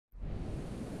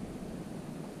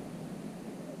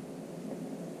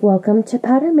Welcome to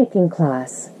pattern making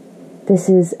class. This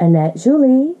is Annette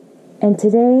Julie, and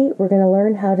today we're going to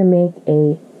learn how to make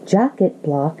a jacket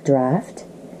block draft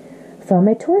from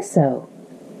a torso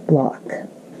block.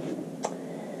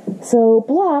 So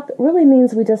block really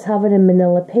means we just have it in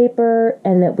manila paper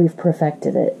and that we've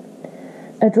perfected it.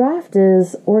 A draft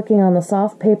is working on the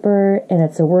soft paper and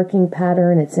it's a working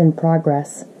pattern, it's in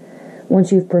progress.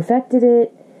 Once you've perfected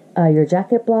it, your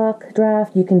jacket block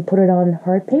draft, you can put it on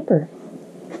hard paper.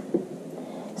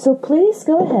 So please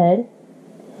go ahead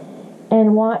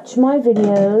and watch my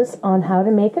videos on how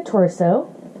to make a torso.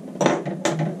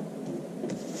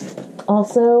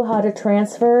 Also, how to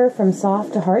transfer from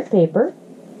soft to hard paper.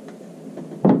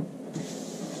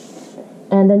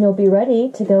 And then you'll be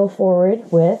ready to go forward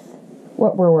with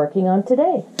what we're working on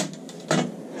today.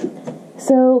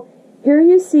 So here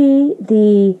you see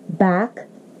the back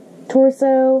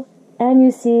torso and you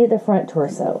see the front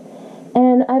torso.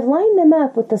 And I've lined them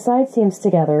up with the side seams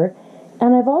together,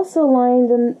 and I've also lined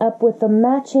them up with the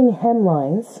matching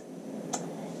hemlines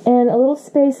and a little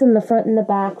space in the front and the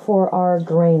back for our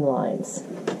grain lines.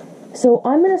 So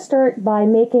I'm going to start by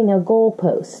making a goal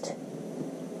post.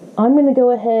 I'm going to go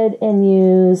ahead and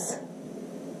use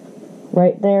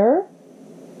right there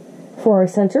for our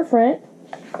center front,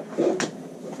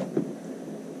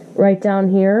 right down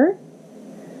here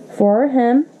for our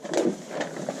hem,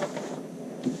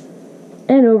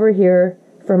 and over here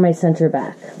for my center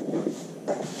back.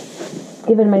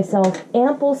 Giving myself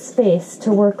ample space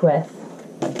to work with.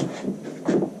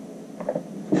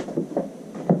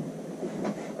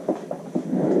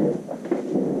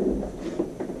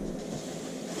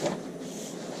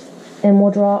 And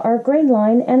we'll draw our grain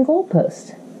line and goal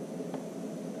post.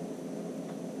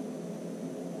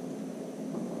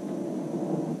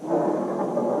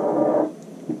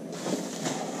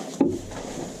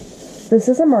 This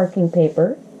is a marking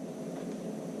paper,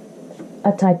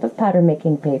 a type of pattern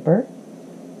making paper.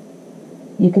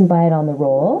 You can buy it on the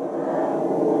roll.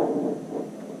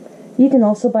 You can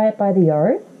also buy it by the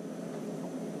yard.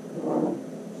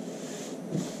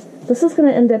 This is going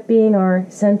to end up being our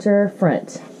center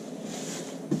front.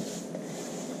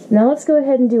 Now let's go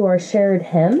ahead and do our shared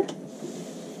hem.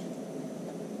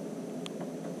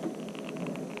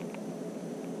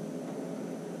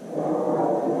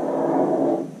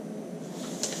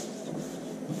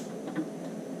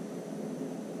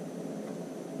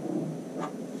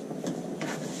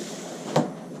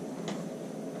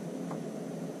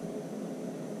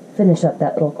 Finish up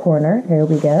that little corner. Here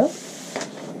we go.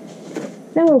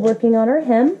 Now we're working on our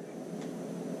hem.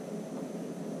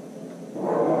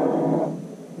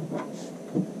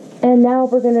 And now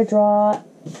we're going to draw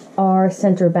our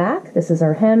center back. This is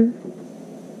our hem.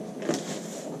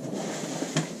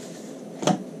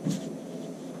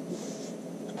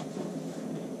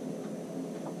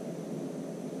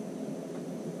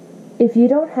 If you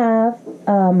don't have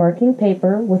marking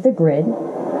paper with a grid,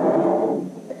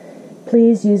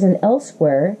 please use an L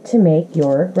square to make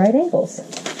your right angles.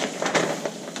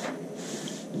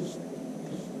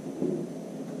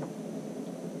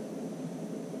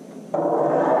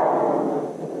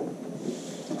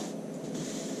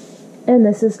 And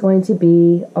this is going to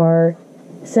be our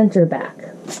center back.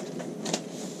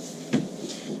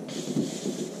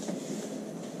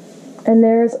 And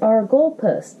there's our goal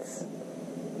posts.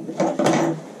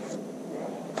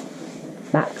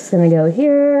 Back's going to go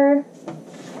here.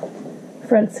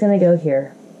 Front's going to go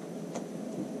here.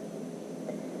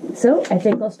 So I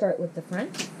think I'll start with the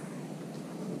front.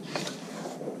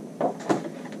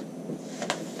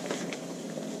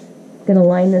 Going to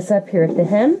line this up here at the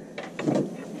hem.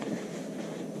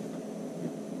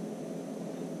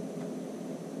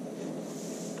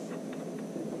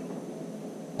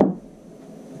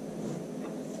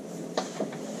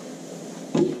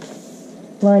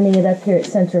 Lining it up here at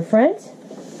center front.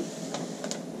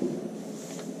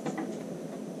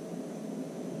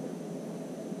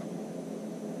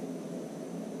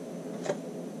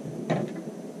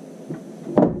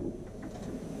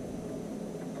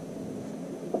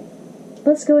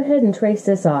 Let's go ahead and trace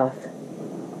this off.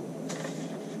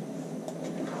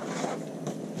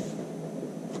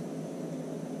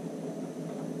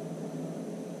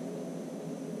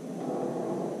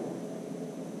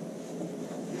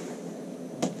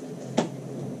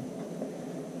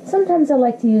 Sometimes I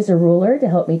like to use a ruler to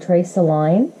help me trace the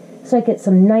line so I get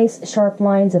some nice sharp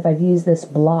lines if I've used this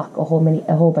block a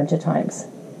whole bunch of times.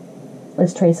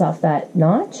 Let's trace off that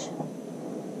notch.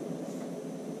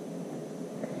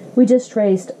 We just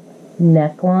traced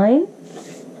neckline,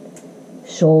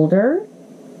 shoulder,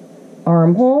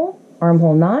 armhole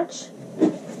notch.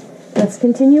 Let's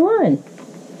continue on.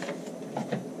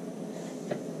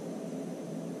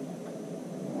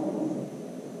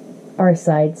 our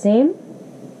side seam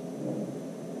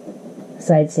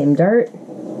dart,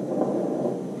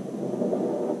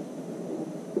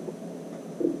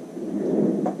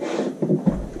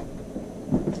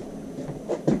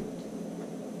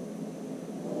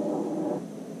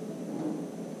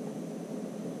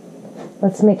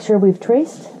 let's make sure we've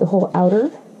traced the whole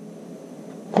outer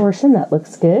portion. That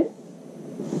looks good.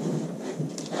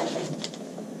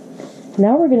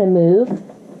 Now we're going to move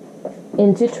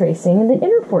into tracing the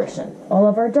inner portion, all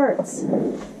of our darts,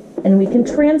 and we can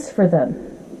transfer them.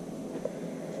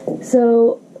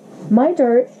 So my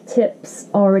dart tips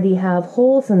already have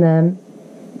holes in them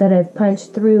that I've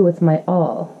punched through with my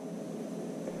awl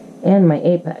and my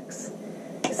apex.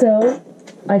 So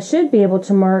I should be able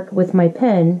to mark with my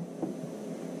pen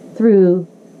through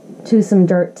to some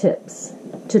dart tips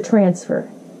to transfer.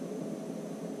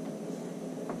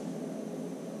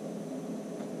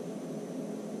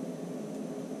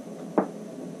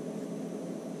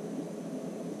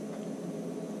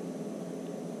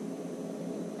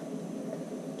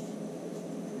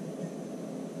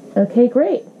 Okay,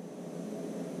 great.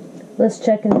 Let's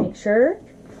check and make sure.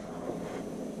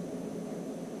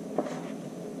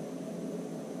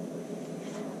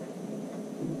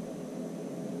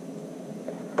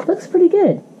 Looks pretty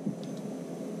good.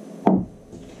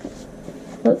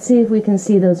 Let's see if we can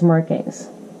see those markings.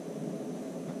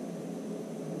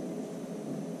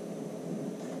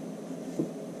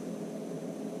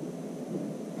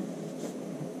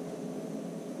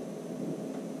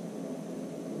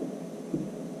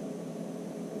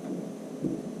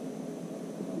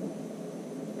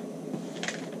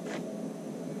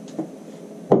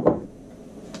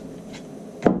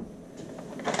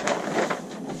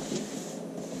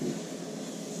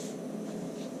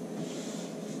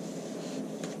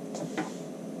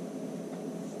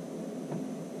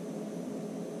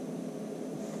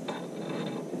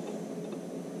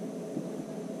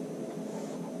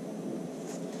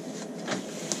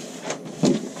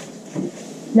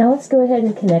 Now let's go ahead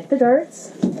and connect the darts.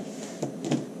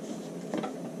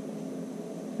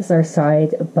 This is our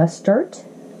side bust dart.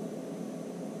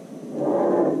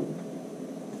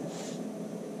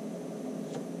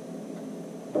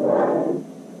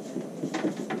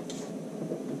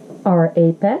 Our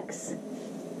apex.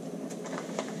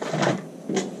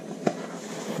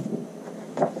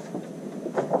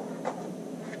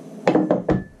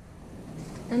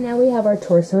 And now we have our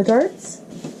torso darts.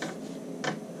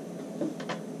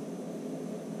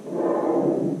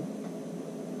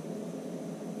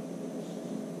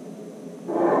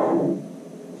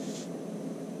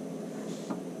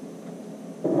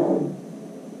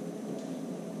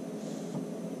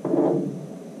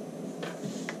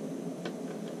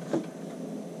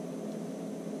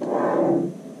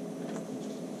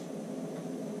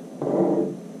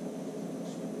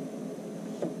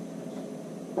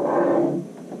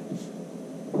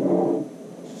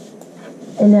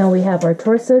 And now we have our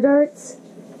torso darts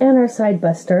and our side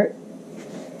bust dart.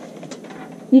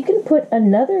 You can put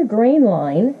another grain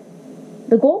line.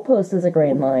 The goalpost is a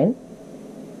grain line,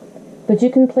 but you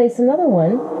can place another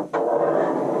one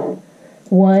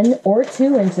 1 or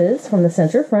 2 inches from the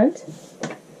center front.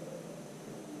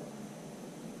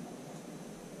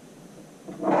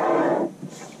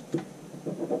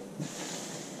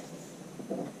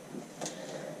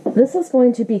 This is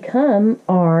going to become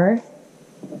our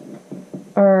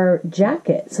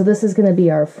jacket. So this is going to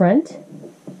be our front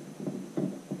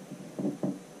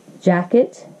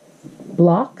jacket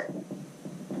block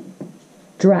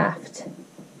draft.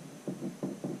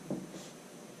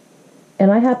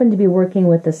 And I happen to be working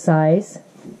with the size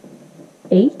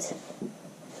 8.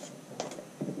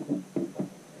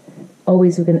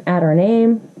 Always we can add our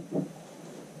name,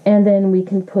 and then we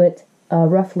can put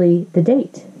roughly the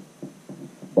date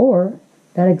or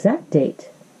that exact date.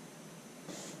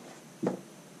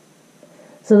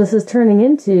 So this is turning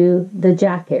into the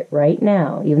jacket right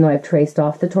now, even though I've traced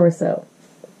off the torso.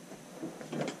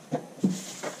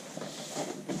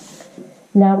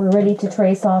 Now we're ready to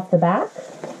trace off the back.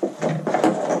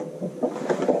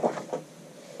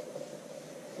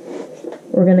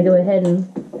 We're going to go ahead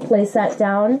and place that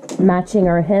down, matching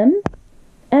our hem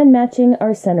and matching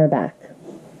our center back.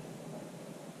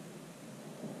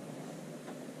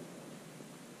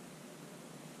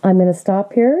 I'm going to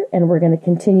stop here and we're going to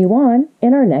continue on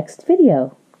in our next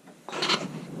video.